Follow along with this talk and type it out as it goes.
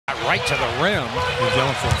right to the rim. He's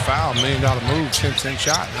going for a foul, $1 million move, 10-10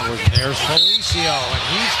 shot. There's Felicio, and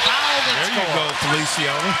he's fouled and There you go,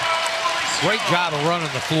 Felicio. Great job of running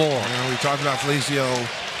the floor. You know, we talked about Felicio,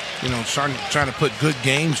 you know, trying to put good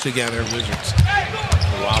games together, Wizards.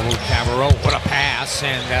 Raul Neto, what a pass,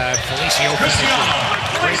 and Felicio finishes.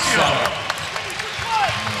 Great setup.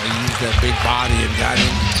 He used that big body and got in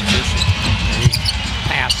position.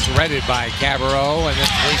 Pass threaded by Cabarro, and then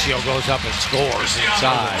Felicio goes up and scores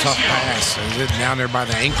inside. Tough pass. Down there by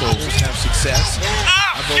the ankles. Have success.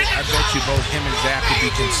 I bet you both him and Zach would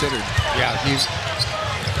be considered. Yeah,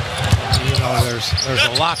 you know, there's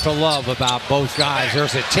a lot to love about both guys.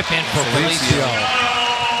 There's a tip in for Felicio.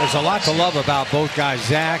 There's a lot to love about both guys.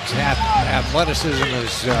 Zach's athleticism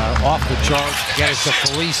is off the charts. Get it to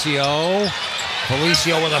Felicio.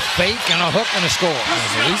 Felicio with a fake and a hook and a score.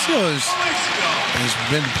 Felicio has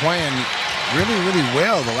been playing really, really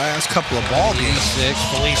well the last couple of ball games.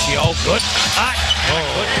 Felicio, good cut.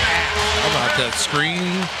 Good pass. How about that screen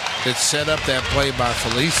that set up that play by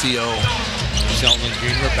Felicio? Sheldon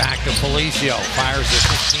Jr. back to Felicio. Fires a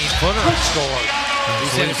 15-footer and scores. He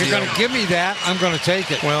said, if you're going to give me that, I'm going to take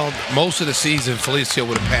it. Well, most of the season, Felicio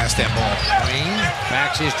would have passed that ball. Wayne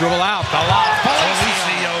backs his dribble out. The lob.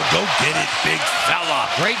 Felicio, go get it, big fella.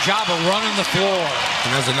 Great job of running the floor. And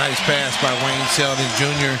that's a nice pass by Wayne Sheldon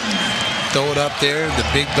Jr. Throw it up there. The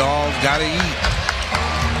big dog got to eat.